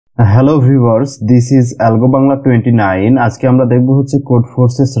Hello viewers, this is algo Bangla 29। আজকে আমরা দেখব হচ্ছে কোড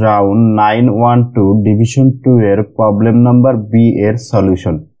ফোর্সেস রাউন্ড 912 ডিভিশন 2 এর প্রবলেম নাম্বার বি এর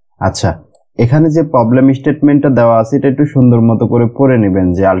সলিউশন। আচ্ছা, এখানে যে প্রবলেম স্টেটমেন্টটা দেওয়া আছে এটা একটু সুন্দর মতো করে পড়ে নেবেন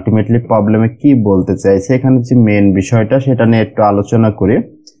যে আলটিমেটলি প্রবলেমে কি বলতে চাইছে। এখানে যে মেইন বিষয়টা সেটা নিয়ে একটু আলোচনা করি।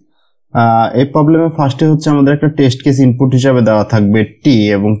 এই প্রবলেমে ফার্স্টে হচ্ছে আমাদের একটা টেস্ট কেস ইনপুট হিসাবে দেওয়া থাকবে টি,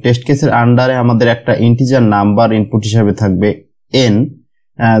 এবং টেস্ট কেসের আন্ডারে আমাদের একটা ইন্টিজার নাম্বার ইনপুট হিসাবে থাকবে এন,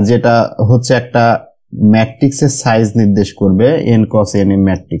 যেটা হচ্ছে একটা ম্যাট্রিক্সের সাইজ নির্দেশ করবে, এন কস এন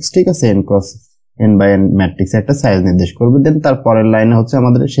ম্যাট্রিক্স। ঠিক আছে, n cos n by N matrix একটা সাইজ নির্দেশ করবে। দেন তার পরের লাইনে হচ্ছে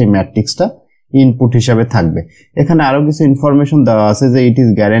আমাদের সেই ম্যাট্রিক্সটা ইনপুট হিসাবে থাকবে। এখানে আরো কিছু ইনফরমেশন দেওয়া আছে যে it is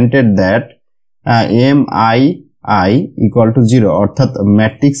guaranteed that M I I equal to 0, অর্থাৎ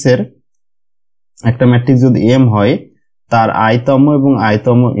ম্যাট্রিক্সের একটা ম্যাট্রিক্স যদি এম হয় তার আইতম এবং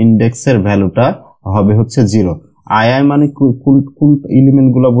আইতম ইন্ডেক্সের ভ্যালুটা হবে হচ্ছে 0। আই আই মানে কোন এলিমেন্ট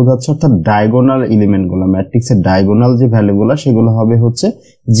গুলো বোঝাচ্ছে, অর্থাৎ ডায়াগোনাল এলিমেন্ট গুলো, ম্যাট্রিক্সের ডায়াগোনাল যে ভ্যালুগুলো সেগুলো হবে হচ্ছে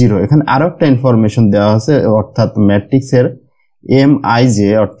 0। এখানে আরো একটা ইনফরমেশন দেওয়া আছে, অর্থাৎ ম্যাট্রিক্সের এম আই জে,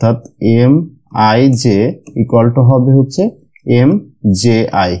 অর্থাৎ M I J equal to হবে হচ্ছে এম জে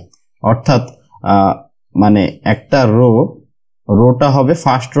আই, অর্থাৎ মানে একটা রোটা হবে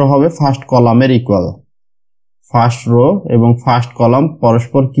ফার্স্ট রো হবে ফার্স্ট কলামের ইকুয়াল, ফার্স্ট রো এবং ফার্স্ট কলাম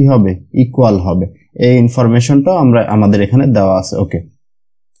পরস্পর কি হবে, ইকুয়াল হবে। এই ইনফরমেশনটা আমাদের এখানে দেওয়া আছে। ওকে,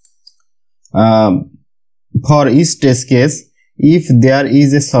 for each test case if there is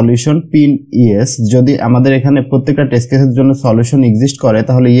a solution pin yes, যদি আমাদের এখানে প্রত্যেকটা টেস্ট কেসের জন্য সলিউশন এক্সিস্ট করে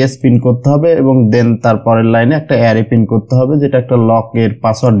তাহলে ইয়েস পিন করতে হবে, এবং দেন তারপরের লাইনে একটা অ্যারে পিন করতে হবে যেটা একটা লকের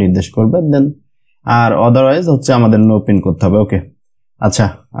পাসওয়ার্ড নির্দেশ করবে, দেন আর আদারওয়াইজ হচ্ছে আমাদের নো পিন করতে হবে। ওকে, আচ্ছা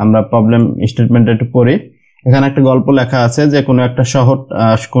আমরা প্রবলেম স্টেটমেন্টটা একটু পড়ি। এখানে একটা গল্প লেখা আছে যে কোনো একটা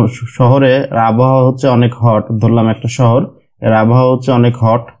শহরে আবহাওয়া হচ্ছে অনেক হট, ধরলাম একটা শহর, এর আবহাওয়া হচ্ছে অনেক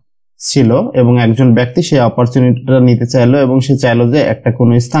হট ছিল, এবং একজন ব্যক্তি সেই অপরচুনিটিটা নিতে চাইলো এবং সে চাইলো যে একটা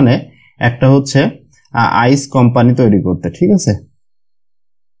কোনো স্থানে একটা হচ্ছে আইস কোম্পানি তৈরি করতে। ঠিক আছে,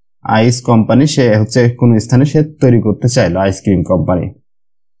 আইস কোম্পানি সে হচ্ছে কোনো স্থানে সে তৈরি করতে চাইলো, আইসক্রিম কোম্পানি।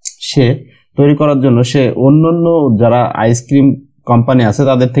 সে তৈরি করার জন্য সে অন্যান্য যারা আইসক্রিম কোম্পানি আছে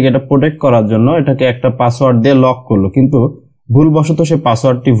তাদের থেকে এটা প্রোটেক্ট করার জন্য এটাকে একটা পাসওয়ার্ড দিয়ে লক করলো, কিন্তু ভুলবশত সে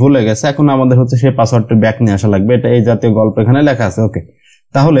পাসওয়ার্ডটি ভুলে গেছে। এখন আমাদের হচ্ছে সেই পাসওয়ার্ডটি ব্যাক নিয়ে আসা লাগবে, এটা এই জাতীয় গল্প এখানে লেখা আছে। ওকে,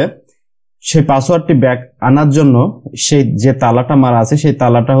 তাহলে সেই পাসওয়ার্ডটি ব্যাক আনার জন্য সেই যে তালাটা মারা আছে সেই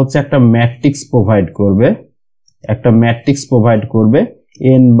তালাটা হচ্ছে একটা ম্যাট্রিক্স প্রোভাইড করবে, একটা ম্যাট্রিক্স প্রোভাইড করবে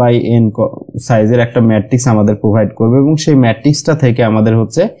এন বাই এন সাইজের একটা ম্যাট্রিক্স আমাদের প্রোভাইড করবে, এবং সেই ম্যাট্রিক্সটা থেকে আমাদের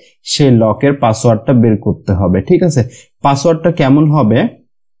হচ্ছে সেই লকের পাসওয়ার্ডটা বের করতে হবে। ঠিক আছে, পাসওয়ার্ডটা কেমন হবে,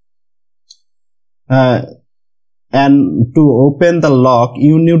 and to open the lock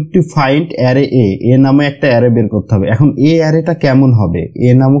you need to find array a নামে একটা অ্যারে বের করতে হবে। এখন এই অ্যারেটা কেমন হবে, এ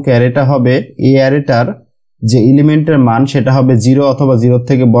নামক অ্যারেটা হবে, এই অ্যারেটার যে এলিমেন্টের মান সেটা হবে 0 অথবা 0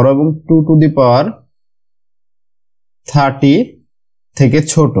 থেকে বড় এবং 2 টু দি পাওয়ার 30 থেকে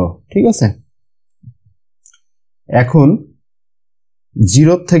ছোট। ঠিক আছে, এখন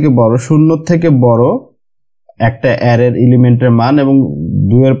 0 থেকে বড়, 0 থেকে বড় একটা অ্যারের এলিমেন্টের মান এবং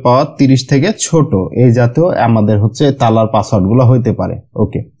 2 এর পাওয়ার 30 থেকে ছোট, এই জাতীয় আমাদের হচ্ছে তালার পাসওয়ার্ড গুলা হইতে পারে।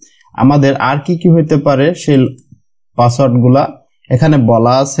 ওকে, আমাদের আর কি কি হইতে পারে সেই পাসওয়ার্ড গুলা এখানে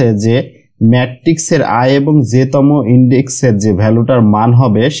বলা আছে যে ম্যাট্রিক্সের আই এবং জে তম ইন্ডেক্সের যে ভ্যালুটার মান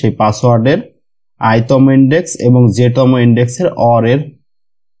হবে সেই পাসওয়ার্ডের আইতম ইন্ডেক্স এবং জে তম ইন্ডেক্সের অর এর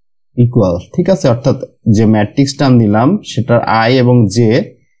ইকুয়াল। ঠিক আছে, অর্থাৎ যে ম্যাট্রিক্সটা নিলাম সেটার আই এবং জে,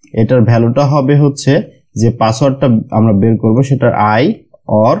 এটার ভ্যালুটা হবে হচ্ছে যে পাসওয়ার্ডটা আমরা বের করব সেটার I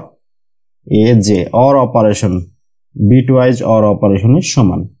or A J, or operation bitwise or অপারেশনের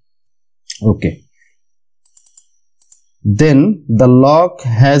সমান। ওকে, দেন the lock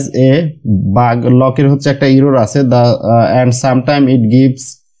has a bug, লকের হচ্ছে একটা এরর আছে, the and sometime it gives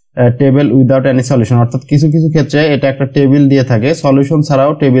table without any solution, অর্থাৎ কিছু কিছু ক্ষেত্রে এটা একটা টেবিল দিয়ে থাকে, সলিউশন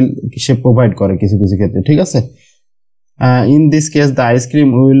ছাড়াও টেবিল সে প্রোভাইড করে কিছু কিছু ক্ষেত্রে। ঠিক আছে, in this case the ice cream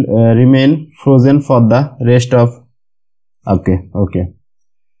will remain frozen for the rest of okay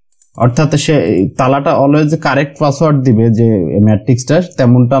অর্থাৎ সে তালাটা অলওয়েজ কারেক্ট পাসওয়ার্ড দিবে যে ম্যাট্রিক্সটা,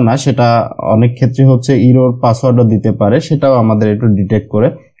 তেমনটা না, সেটা অনেক ক্ষেত্রে হচ্ছে এরর পাসওয়ার্ডও দিতে পারে, সেটাও আমাদের একটু ডিটেক্ট করে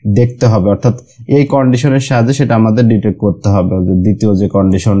দেখতে হবে, অর্থাৎ এই কন্ডিশনের সাহায্যে সেটা আমাদের ডিটেক্ট করতে হবে। দ্বিতীয় যে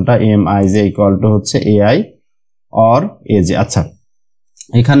কন্ডিশনটা M I J equal to হচ্ছে A I or A J. আচ্ছা,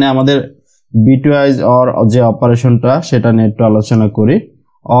 এখানে আমাদের বিটওয়াইজ অর যে অপারেশনটা সেটা নিয়ে একটু আলোচনা করি।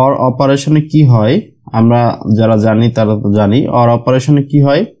 অর অপারেশনে কি হয় আমরা যারা জানি তারা তো জানি, অর অপারেশনে কি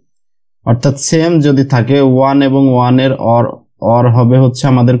হয়, অর্থাৎ সেম যদি থাকে 1 এবং 1 এর অর হবে হচ্ছে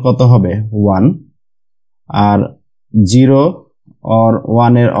আমাদের কত হবে 1, আর 0 অর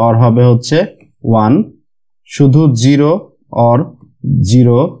 1 এর অর হবে হচ্ছে 1, শুধু 0 অর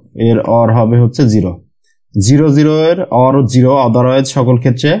 0 এর অর হবে হচ্ছে 0, 0 0 এর অর 0, অদারওয়াইজ সকল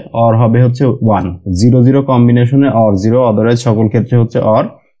ক্ষেত্রে অর হবে হচ্ছে 1, 0 0 কম্বিনেশনে অর 0, অদারওয়াইজ সকল ক্ষেত্রে হচ্ছে অর,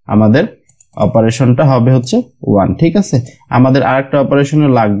 আমাদের অপারেশনটা হবে হচ্ছে 1। ঠিক আছে, আমাদের আরেকটা অপারেশনে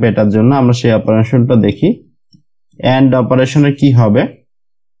লাগবে, এটার জন্য আমরা সেই অপারেশনটা দেখি। এন্ড অপারেশনে কি হবে?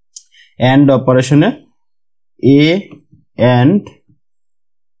 এন্ড অপারেশনে এ এন্ড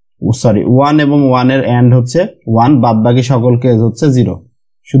 1 এবং 1 এর এন্ড হচ্ছে 1, বাদ বাকি সকল কেস হচ্ছে 0।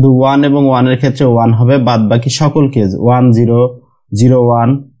 শুধু 1 এবং 1 এর ক্ষেত্রে 1 হবে, বাদ বাকি সকল কেস 1 0 0 1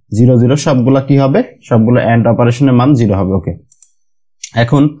 0 0 সবগুলা কি হবে? সবগুলো এন্ড অপারেশনের মান 0 হবে। ওকে,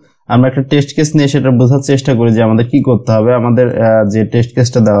 এখন আমরা একটা টেস্ট কেস নিয়ে সেটা বোঝার চেষ্টা করি যে আমাদের কি করতে হবে। আমাদের যে টেস্ট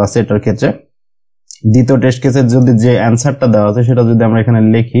কেসটা দেওয়া আছে এটার ক্ষেত্রে দ্বিতীয় টেস্ট কেসের যদি যে অ্যান্সারটা দেওয়া আছে সেটা যদি আমরা এখানে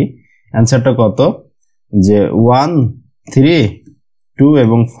লিখি, অ্যান্সারটা কত? যে 1 3 2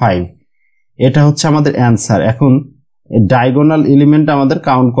 এবং 5, এটা হচ্ছে আমাদের অ্যান্সার। এখন ডায়াগোনাল এলিমেন্ট আমাদের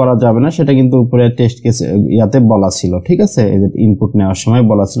কাউন্ট করা যাবে না, সেটা কিন্তু উপরে টেস্ট কেস ইয়াতে বলা ছিল। ঠিক আছে, এই যে ইনপুট নেওয়ার সময়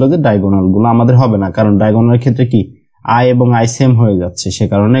বলা ছিল যে ডায়াগোনাল গুলো আমাদের হবে না, কারণ ডায়াগোনালের ক্ষেত্রে কি আই এবং আই সেম হয়ে যাচ্ছে, সে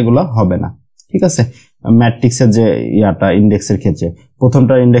কারণে এগুলো হবে না। ঠিক আছে, ম্যাট্রিক্সের যে ইয়াটা ইন্ডেক্সের ক্ষেত্রে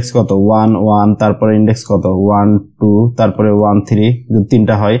প্রথমটার ইন্ডেক্স কত? 1 1, তারপরে ইন্ডেক্স কত? 1 2, তারপরে 1 3, যদি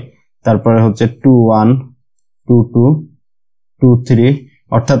তিনটা হয়, তারপরে হচ্ছে 2 1 2 2 2 3,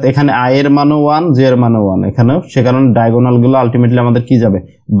 অর্থাৎ এখানে আই এর মানও 1, জে এর মানও 1 এখানেও, সে কারণে ডায়াগোনাল গুলো আলটিমেটলি আমাদের কি যাবে?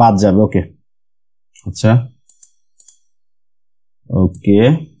 বাদ যাবে। ওকে, আচ্ছা ওকে,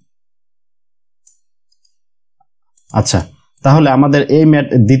 আচ্ছা তাহলে আমাদের এই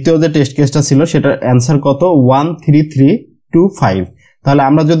দ্বিতীয় যে টেস্ট কেসটা ছিল সেটার অ্যান্সার কত? 1 3 3 2 5। তাহলে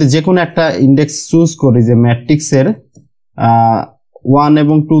আমরা যদি যে কোনো একটা ইন্ডেক্স চুজ করি, যে ম্যাট্রিক্সের 1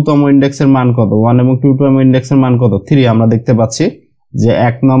 এবং 2 তম ইন্ডেক্সের মান কত? 1 এবং 2 তম ইন্ডেক্সের মান কত? 3। আমরা দেখতে পাচ্ছি যে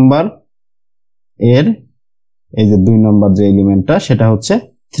 1 নম্বর এর এই যে 2 নম্বর যে এলিমেন্টটা সেটা হচ্ছে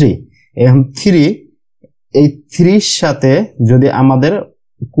 3। এখন 3, এই 3 এর সাথে যদি আমাদের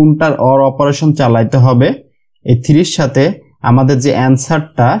কোনটার অর অপারেশন চালাইতে হবে, এই 3 এর সাথে আমাদের যে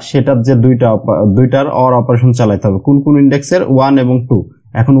অ্যান্সারটা সেটার যে দুইটার অর অপারেশন চালাইতে হবে। কোন কোন ইন্ডেক্সের? 1 এবং 2।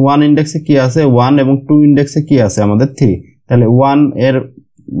 এখন 1 ইন্ডেক্সে কি আছে? 1 এবং 2 ইন্ডেক্সে কি আছে? আমাদের 3। তাহলে 1 এর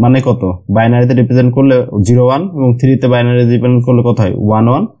মানে কত? বাইনারিতে রিপ্রেজেন্ট করলে 0 1, এবং 3 তে বাইনারি রিপ্রেজেন্ট করলে কত হয়? 1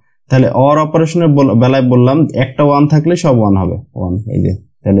 1। তাহলে অর অপারেশনের বেলায় বললাম একটা 1 থাকলে সব 1 হবে, 1। এই যে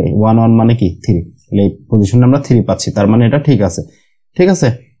তাহলে 1 1 মানে কি? 3। তাহলে এই পজিশনে আমরা 3 পাচ্ছি, তার মানে এটা ঠিক আছে। ঠিক আছে,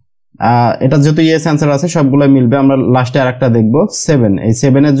 এটা যেহেতু ইয়েস অ্যান্সার আছে সবগুলো মিলবে। আমরা লাস্টে আরেকটা দেখব 7। এই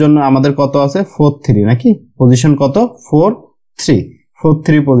 7 এর জন্য আমাদের কত আছে? 4 3 নাকি? পজিশন কত? 4 3, 4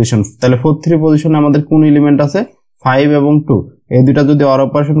 3 পজিশন। তাহলে 4 3 পজিশনে আমাদের কোন এলিমেন্ট আছে? 5 এবং 2। এই দুটো যদি অর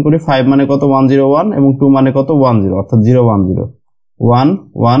অপারেশন করি, 5 মানে কত? 1 0 1, এবং 2 মানে কত? 1 0, অর্থাৎ 0 1 0 1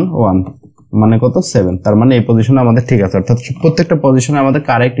 1 1 মানে কত? 7। তার মানে এই পজিশনে আমাদের ঠিক আছে, অর্থাৎ প্রত্যেকটা পজিশনে আমাদের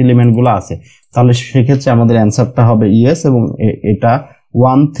কারেক্ট এলিমেন্ট গুলো আছে। তাহলে সেক্ষেত্রে আমাদের অ্যান্সারটা হবে ইয়েস, এবং এটা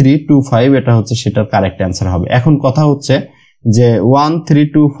 1 3 2 5 এটা হচ্ছে সেটার কারেক্ট অ্যান্সার হবে। এখন কথা হচ্ছে যে 1 3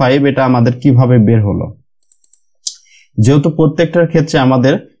 2 5 এটা আমাদের কিভাবে বের হলো? যেহেতু প্রত্যেকটার ক্ষেত্রে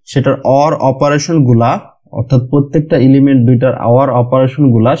আমাদের সেটার অর অপারেশন গুলা, অর্থাৎ প্রত্যেকটা এলিমেন্ট দুইটার অর অপারেশন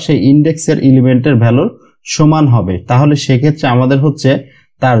গুলা সেই ইন্ডেক্সের এলিমেন্টের ভ্যালুর সমান হবে, তাহলে সেক্ষেত্রে আমাদের হচ্ছে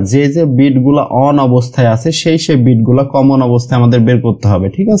তার যে যে বিটগুলো অন অবস্থায় আছে সেই বিটগুলো কমন অবস্থায় আমাদের বের করতে হবে।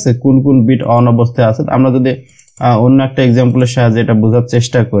 ঠিক আছে, কোন কোন বিট অন অবস্থায় আছে আমরা যদি অন্য একটা এক্সাম্পলের সাহায্যে এটা বোঝার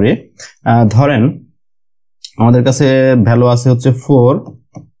চেষ্টা করি। ধরেন আমাদের কাছে ভ্যালু আছে হচ্ছে 4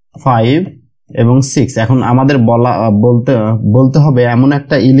 5 এবং 6। এখন আমাদের বলতে হবে এমন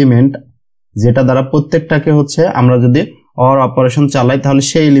একটা এলিমেন্ট যেটা দ্বারা প্রত্যেকটাকে হচ্ছে আমরা যদি অর অপারেশন চালাই তাহলে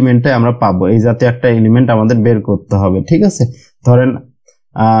সেই এলিমেন্টটাই আমরা পাবো, এই জাতীয় একটা এলিমেন্ট আমাদের বের করতে হবে। ঠিক আছে, ধরেন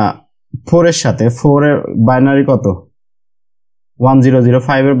 4 এর সাথে 4 এর বাইনারি কত? 1 0 0,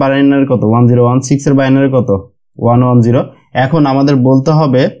 5 এর বাইনারি কত? 1 0 1, 6 এর বাইনারি কত? 1 1 0। এখন আমাদের বলতে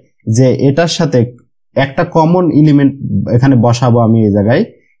হবে যে এটার সাথে একটা কমন এলিমেন্ট এখানে বসাবো আমি এই জায়গায়,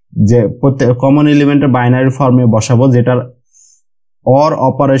 যে প্রত্যেক কমন এলিমেন্টের বাইনারি ফর্মে বসাবো, যেটার অর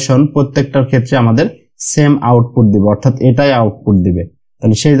অপারেশন প্রত্যেকটার ক্ষেত্রে আমাদের সেম আউটপুট দিবে, অর্থাৎ এটাই আউটপুট দিবে।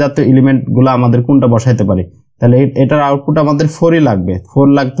 তাহলে সেই জাতীয় এলিমেন্ট গুলো আমাদের কোনটা বসাইতে পারি? তাহলে এটার আউটপুট আমাদের 4ই লাগবে। 4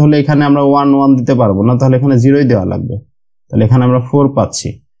 লাগতে হলে এখানে আমরা 1 1 দিতে পারবো না, তাহলে এখানে 0ই দেওয়া লাগবে। তাহলে এখানে আমরা 4 পাচ্ছি।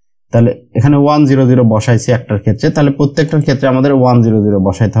 তাহলে এখানে 1 0 0 বসাইছি একটার ক্ষেত্রে, তাহলে প্রত্যেকটার ক্ষেত্রে আমাদের 1 0 0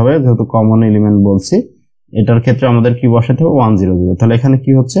 বসাইতে হবে, যেহেতু কমন এলিমেন্ট বলছি। এটার ক্ষেত্রে আমাদের কি বসাইতে হবে? 1 0 0। তাহলে এখানে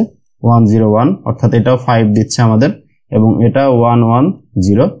কি হচ্ছে? 1 0 1, অর্থাৎ এটাও 5 দিচ্ছে আমাদের, এবং এটা 1 1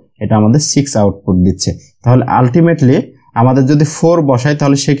 0, এটা আমাদের 6 আউটপুট দিচ্ছে। তাহলে আলটিমেটলি আমাদের যদি 4 বসাই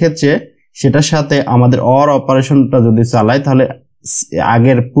তাহলে সেক্ষেত্রে সেটার সাথে আমাদের অর অপারেশনটা যদি চালাই তাহলে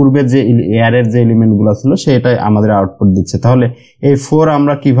আগের পূর্বে যে অ্যারের যে এলিমেন্টগুলো ছিল সেটাই আমাদের আউটপুট দিচ্ছে। তাহলে এই 4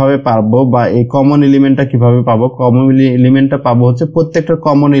 আমরা কিভাবে পাবো বা এই কমন এলিমেন্টটা কিভাবে পাবো? কমন এলিমেন্টটা পাবো হচ্ছে প্রত্যেকটা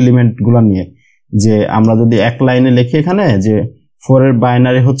কমন এলিমেন্টগুলো নিয়ে। যে আমরা যদি এক লাইনে লিখি এখানে যে 4 এর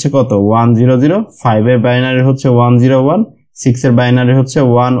বাইনারি হচ্ছে কত 100, 5 এর বাইনারি হচ্ছে 101, 6 এর বাইনারি হচ্ছে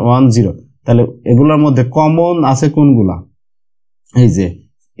 110। তাহলে এগুলোর মধ্যে কমন আছে কোনগুলা? এই যে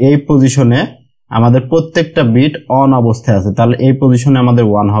এই পজিশনে আমাদের প্রত্যেকটা বিট অন অবস্থায় আছে, তাহলে এই পজিশনে আমাদের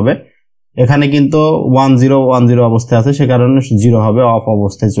 1 হবে। এখানে কিন্তু 1010 অবস্থায় আছে, সে কারণে 0 হবে, অফ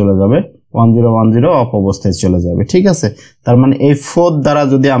অবস্থায় চলে যাবে। 1010 অফ অবস্থায় চলে যাবে, ঠিক আছে। তার মানে এই 4 দ্বারা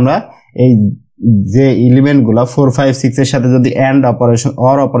যদি আমরা এই যে এলিমেন্টগুলো 4 5 6 এর সাথে যদি এন্ড অপারেশন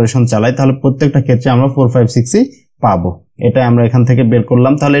অর অপারেশন চালাই তাহলে প্রত্যেকটা ক্ষেত্রে আমরা 4 5 6ই পাবো। এটা আমরা এখান থেকে বের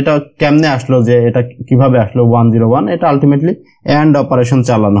করলাম। তাহলে এটা কেমনে আসলো, যে এটা কিভাবে আসলো 101? এটা আলটিমেটলি এন্ড অপারেশন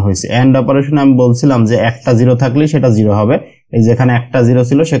চালানো হয়েছে। এন্ড অপারেশন আমি বলছিলাম যে একটা 0 থাকলে সেটা 0 হবে। এই যে এখানে একটা 0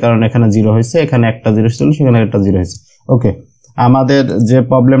 ছিল সে কারণে এখানে 0 হয়েছে, এখানে একটা 0 ছিল সেখানে একটা 0 হয়েছে। ওকে, আমাদের যে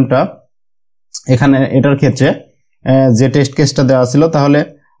প্রবলেমটা এখানে এটার ক্ষেত্রে যে টেস্ট কেসটা দেওয়া ছিল, তাহলে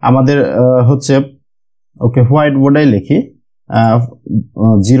আমাদের হচ্ছে ওকে হোয়াইট বোর্ডে লিখি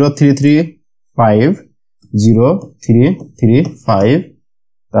 0335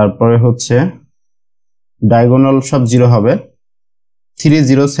 তারপরে হচ্ছে ডায়াগোনাল সব 0 হবে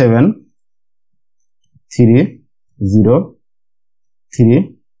 307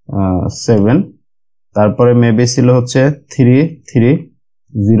 3037, তারপরে মেবি ছিল হচ্ছে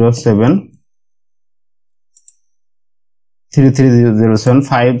 3307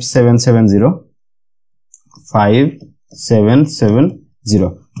 5770।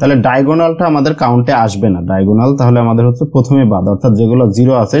 তাহলে ডায়াগোনালটা আমাদের কাউন্টে আসবে না। ডায়াগোনাল তাহলে আমাদের হচ্ছে প্রথমে বাদ, অর্থাৎ যেগুলো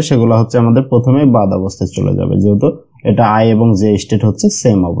 0 আছে সেগুলো হচ্ছে আমাদের প্রথমে বাদ অবস্থায় চলে যাবে, যেহেতু এটা আই এবং জে স্টেট হচ্ছে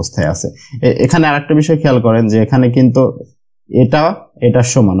সেম অবস্থায় আছে। এখানে আরেকটা বিষয় খেয়াল করেন যে এখানে কিন্তু এটা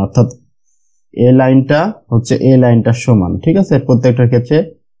সমান, অর্থাৎ এ লাইনটা হচ্ছে এ লাইনটার সমান, ঠিক আছে। প্রত্যেকটার ক্ষেত্রে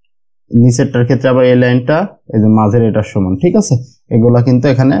নিচেরটার ক্ষেত্রে আবার এই লাইনটা এই যে মাঝের এটার সমান, ঠিক আছে। এগুলা কিন্তু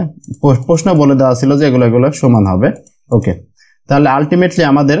এখানে প্রশ্ন বলে দেওয়া ছিল যে এগুলো সমান হবে। ওকে, তাহলে আলটিমেটলি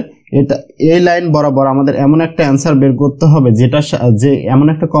আমাদের এটা এই লাইন বরাবর আমাদের এমন একটা অ্যান্সার বের করতে হবে যেটা যে এমন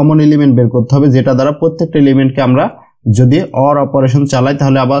একটা কমন এলিমেন্ট বের করতে হবে যেটা দ্বারা প্রত্যেকটা এলিমেন্টকে আমরা যদি অর অপারেশন চালাই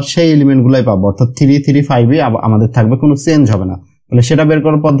তাহলে আবার সেই এলিমেন্টগুলাই পাবো, অর্থাৎ 3 3 5ই আমাদের থাকবে, কোনো চেঞ্জ হবে না। তাহলে সেটা বের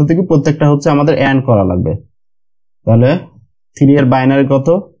করার পদ্ধতি কি, প্রত্যেকটা হচ্ছে আমাদের এন্ড করা লাগবে। তাহলে 3 এর বাইনারি কত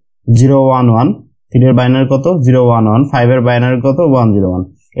 011, 3 এর বাইনারি কত 011, 5 এর বাইনারি কত 101।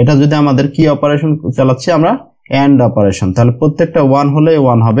 এটা যদি আমাদের কি অপারেশন চালাচ্ছি আমরা, এন্ড অপারেশন, তাহলে প্রত্যেকটা 1 হলে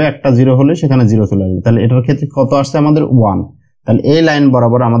 1 হবে, একটা 0 হলে সেখানে 0 চলে আসবে। তাহলে এটার ক্ষেত্রে কত আসছে আমাদের 1। তাহলে এই লাইন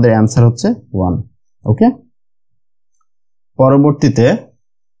বরাবর আমাদের অ্যান্সার হচ্ছে 1। ওকে, পরবর্তীতে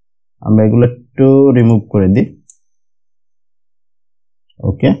আমরা এগুলো একটু রিমুভ করে দিই।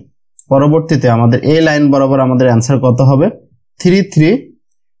 ওকে, পরবর্তীতে আমাদের এই লাইন বরাবর আমাদের অ্যান্সার কত হবে 33।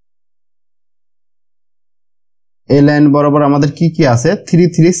 এই লাইন বরাবর আমাদের কি কি আছে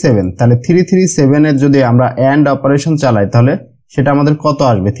 337। তাহলে 337 এর যদি আমরা এন্ড অপারেশন চালাই তাহলে সেটা আমাদের কত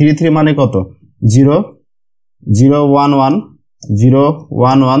আসবে, 33 মানে কত 0 011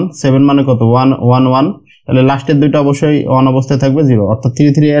 011, 7 মানে কত 111। তাহলে লাস্টের দুইটা অবশ্যই অন অবস্থায় থাকবে 0, অর্থাৎ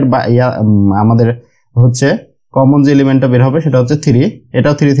 33 এর আমাদের হচ্ছে কমন যে এলিমেন্টটা বের হবে সেটা হচ্ছে 3।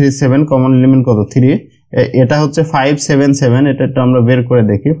 এটাও 337, কমন এলিমেন্ট কত 3। এটা হচ্ছে 577, এটা একটু আমরা বের করে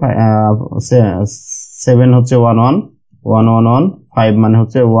দেখি। 7 হচ্ছে 11 111, 5 মানে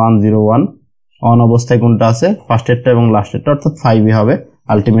হচ্ছে 101। অন অবস্থায় কোনটা আছে, ফার্স্টেরটা এবং লাস্টেরটা, অর্থাৎ 5ই হবে।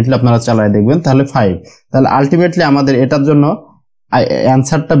 আলটিমেটলি আপনারা চালায় দেখবেন, তাহলে 5। তাহলে আলটিমেটলি আমাদের এটার জন্য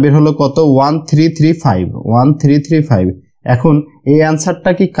অ্যান্সারটা বের হলো কত 1335। এখন এই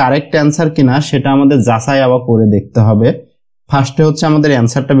অ্যান্সারটা কি কারেক্ট অ্যান্সার কিনা সেটা আমাদের যাচাই আবার করে দেখতে হবে। ফার্স্টে হচ্ছে আমাদের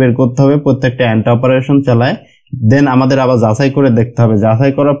অ্যান্সারটা বের করতে হবে, প্রত্যেকটা এন্ড অপারেশন চালায়, দেন আমাদের আবার যাচাই করে দেখতে হবে।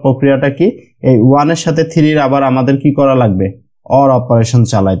 যাচাই করার প্রক্রিয়াটা কি, এই 1 এর সাথে 3 আবার আমাদের কি করা লাগবে, অর অপারেশন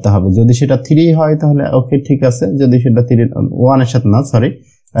চালাইতে হবে। যদি সেটা 3 হয় তাহলে ওকে ঠিক আছে, যদি সেটা 1 এর সাথে না, সরি,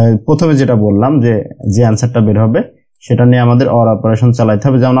 প্রথমে যেটা বললাম যে অ্যান্সারটা বের হবে সেটা নিয়ে আমাদের অর অপারেশন চালাইতে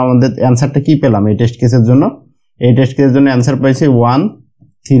হবে। যেমন আমাদের অ্যান্সারটা কি পেলাম এই টেস্ট কেসের জন্য, এই টেস্ট কেসের জন্য অ্যান্সার পাইছি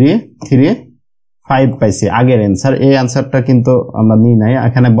 1335 পাইছি, আগের অ্যান্সার। এই অ্যান্সারটা কিন্তু আমরা নিই নাই,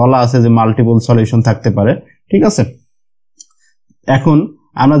 এখানে বলা আছে যে মাল্টিপল সলিউশন থাকতে পারে, ঠিক আছে। এখন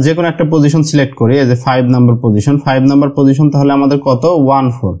আমরা যে কোনো একটা পজিশন সিলেক্ট করি, এই যে 5 নাম্বার পজিশন, তাহলে আমাদের কত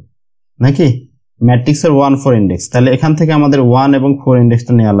 14 নাকি, ম্যাট্রিক্সের 14 ইন্ডেক্স। তাহলে এখান থেকে আমাদের 1 এবং 4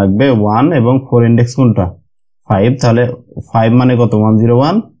 ইন্ডেক্সটা নেওয়া লাগবে। 1 এবং 4 ইন্ডেক্স কোনটা 5, তাহলে 5 মানে কত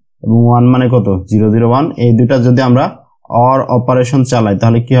 101 এবং 1 মানে কত 001। এই দুটা যদি আমরা অর অপারেশন চালাই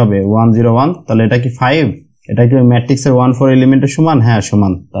তাহলে কি হবে 101, তাহলে এটা কি 5, এটা কি ম্যাট্রিক্সের 1 4 এলিমেন্টের সমান? হ্যাঁ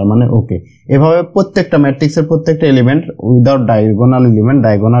সমান, তার মানে ওকে। এভাবে প্রত্যেকটা ম্যাট্রিক্সের প্রত্যেকটা এলিমেন্ট উইদাউট ডায়াগোনাল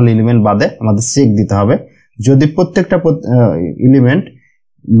এলিমেন্ট বাদে আমাদের চেক দিতে হবে। যদি প্রত্যেকটা এলিমেন্ট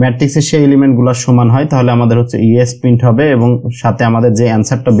ম্যাট্রিক্সের সেই এলিমেন্টগুলোর সমান হয় তাহলে আমাদের হচ্ছে ইএস প্রিন্ট হবে এবং সাথে আমাদের যে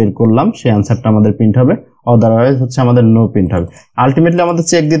অ্যানসারটা বের করলাম সেই অ্যানসারটা আমাদের প্রিন্ট হবে, আদারওয়াইজ হচ্ছে আমাদের নো প্রিন্ট হবে। আলটিমেটলি আমাদের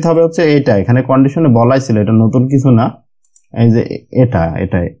চেক দিতে হবে হচ্ছে এটা, এখানে কন্ডিশনে বলাই ছিল, এটা নতুন কিছু না, এই যে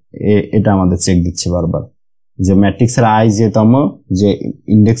এটা আমাদের চেক দিচ্ছে বারবার যে ম্যাট্রিক্সের আই যেতম যে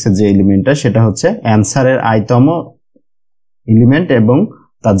ইন্ডেক্সের যে এলিমেন্টটা সেটা হচ্ছে অ্যানসারের আইতম এলিমেন্ট এবং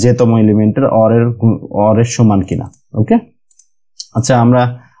তার যেতম এলিমেন্টের অরের সমান কিনা। ওকে, আচ্ছা আমরা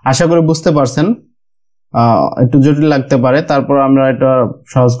আশা করি বুঝতে পারছেন। একটু জটিল লাগতে পারে, তারপর আমরা এটা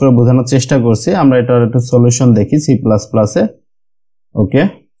সহজ করে বোঝানোর চেষ্টা করছি। আমরা এটার একটু সলিউশন দেখি সি প্লাস প্লাসে। ওকে,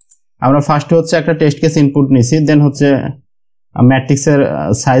 আমরা ফার্স্টে হচ্ছে একটা টেস্ট কেস ইনপুট নিছি, দেন হচ্ছে ম্যাট্রিক্সের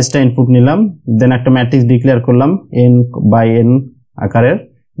সাইজটা ইনপুট নিলাম, দেন একটা ম্যাট্রিক্স ডিক্লেয়ার করলাম n বাই n আকারের,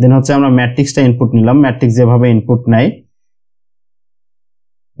 দেন হচ্ছে আমরা ম্যাট্রিক্সটা ইনপুট নিলাম, ম্যাট্রিক্স যেভাবে ইনপুট নেয়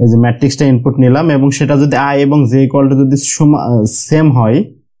এই যে ম্যাট্রিক্সটা ইনপুট নিলাম এবং সেটা যদি i এবং j ইকুয়ালটা যদি সেম হয়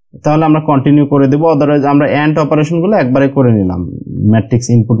তাহলে আমরা কন্টিনিউ করে দেব, আদারওয়াইজ আমরা এন্ড অপারেশনগুলো একবারে করে নিলাম। ম্যাট্রিক্স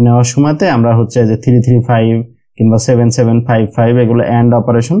ইনপুট নেওয়ার সময়তে আমরা হচ্ছে যে 335 কিংবা 7755 এগুলো এন্ড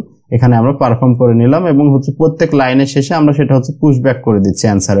অপারেশন এখানে আমরা পারফর্ম করে নিলাম এবং হচ্ছে প্রত্যেক লাইনের শেষে আমরা সেটা হচ্ছে পুশ ব্যাক করে দিচ্ছি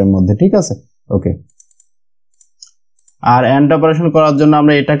অ্যানসারের মধ্যে, ঠিক আছে। ওকে, আর এন্ড অপারেশন করার জন্য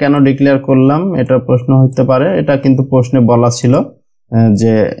আমরা এটা কেন ডিক্লেয়ার করলাম এটা প্রশ্ন হতে পারে। এটা কিন্তু প্রশ্নে বলা ছিল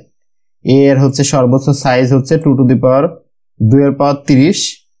যে a এর হচ্ছে সর্বোচ্চ সাইজ হচ্ছে 2 টু দি পাওয়ার 2 এর পাওয়ার 30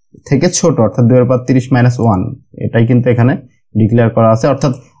 থেকে ছোট, অর্থাৎ 2 এর পাওয়ার 30 মাইনাস 1, এটাই কিন্তু এখানে ডিক্লেয়ার করা আছে।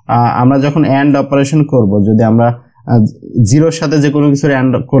 অর্থাৎ আমরা যখন এন্ড অপারেশন করব, যদি আমরা জিরোর সাথে যে কোনো কিছু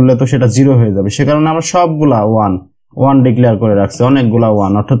এন্ড করলে তো সেটা জিরো হয়ে যাবে, সে কারণে আমরা সবগুলা 1 ডিক্লেয়ার করে রাখছি, অনেকগুলা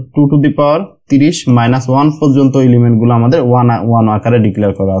 1, অর্থাৎ 2 টু দি পাওয়ার 30 মাইনাস 1 পর্যন্ত এলিমেন্টগুলো আমাদের 1 আকারে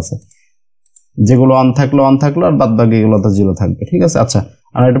ডিক্লেয়ার করা আছে। যেগুলো অন থাকলো আর বাদ বাকি এগুলো তো জিরো থাকবে, ঠিক আছে। আচ্ছা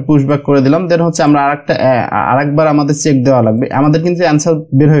আমরা এটা পুশ ব্যাক করে দিলাম, দেন হচ্ছে আমরা আরেকবার আমাদের চেক দেওয়া লাগবে। আমাদের কিন্তু অ্যান্সার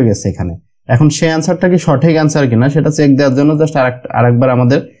বের হয়ে গেছে এখানে, এখন সেই অ্যান্সারটা কি সঠিক অ্যান্সার কিনা সেটা চেক দেওয়ার জন্য জাস্ট আরেকবার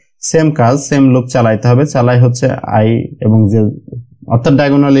আমাদের সেম কাজ, সেম লুপ চালাইতে হবে। চালাই হচ্ছে আই এবং জে, অর্থাৎ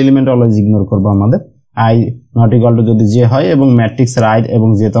ডায়াগোনাল এলিমেন্ট অলওয়েজ ইগনোর করবো আমাদের। আই নট ইকুয়াল টু যদি জে হয় এবং ম্যাট্রিক্সের আই এবং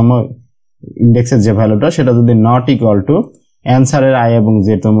জেতম ইন্ডেক্সের যে ভ্যালুটা সেটা যদি নট ইকুয়াল টু অ্যান্সারের আই এবং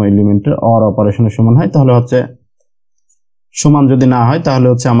জেতম এলিমেন্টের অর অপারেশনের সমান হয়, তাহলে হচ্ছে সমান যদি না হয় তাহলে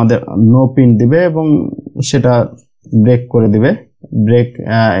হচ্ছে আমাদের নো প্রিন্ট দিবে এবং সেটা ব্রেক করে দিবে। ব্রেক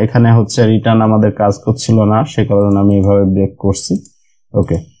এখানে হচ্ছে রিটার্ন আমাদের কাজ করছিল না, সে কারণে আমি এইভাবে ব্রেক করছি।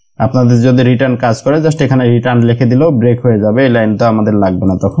 ওকে, আপনাদের যদি রিটার্ন কাজ করে জাস্ট এখানে রিটার্ন লিখে দিলেও ব্রেক হয়ে যাবে, এই লাইনটা আমাদের লাগবে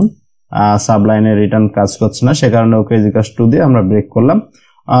না তখন। সাব লাইনে রিটার্ন কাজ করছে না, সে কারণে ওকে ইকুয়ালস টু দিয়ে আমরা ব্রেক করলাম।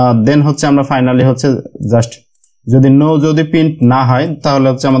 দেন হচ্ছে আমরা ফাইনালি হচ্ছে জাস্ট যদি যদি প্রিন্ট না হয় তাহলে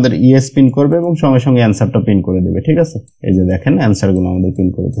হচ্ছে আমাদের ইএস প্রিন্ট করবে এবং সঙ্গে সঙ্গে অ্যান্সারটা প্রিন্ট করে দেবে, ঠিক আছে। এই যে দেখেন অ্যান্সারগুলো আমাদের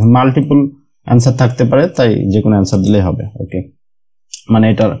প্রিন্ট করে দেবে, মাল্টিপল অ্যান্সার থাকতে পারে তাই যে কোনো অ্যান্সার দিলেই হবে। ওকে, মানে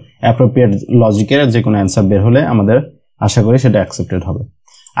এটার অ্যাপ্রোপ্রিয়েট লজিকের যে কোনো অ্যান্সার বের হলে আমাদের আশা করি সেটা অ্যাকসেপ্টেড হবে।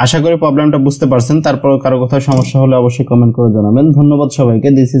 আশা করি প্রবলেমটা বুঝতে পারছেন। তারপর কারো কোথাও সমস্যা হলে অবশ্যই কমেন্ট করে জানাবেন। ধন্যবাদ সবাইকে।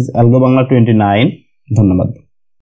 This is algo Bangla 29। ধন্যবাদ।